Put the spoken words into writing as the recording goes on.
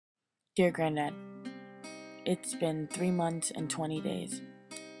Dear Grandad, it's been 3 months and 20 days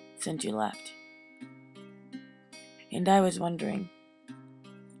since you left. And I was wondering,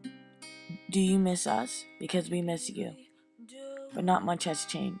 do you miss us? Because we miss you. But not much has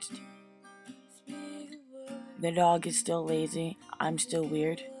changed. The dog is still lazy. I'm still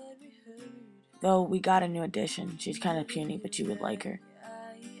weird. Though we got a new addition. She's kind of puny, but you would like her.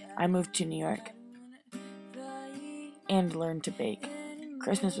 I moved to New York and learned to bake.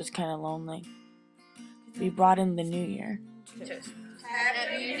 Christmas was kind of lonely. We brought in the new year.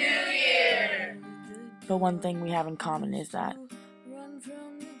 Happy New Year! But one thing we have in common is that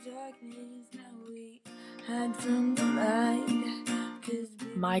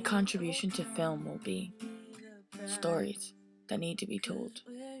my contribution to film will be stories that need to be told,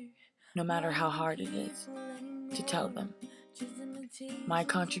 no matter how hard it is to tell them. My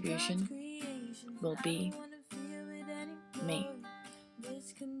contribution will be me.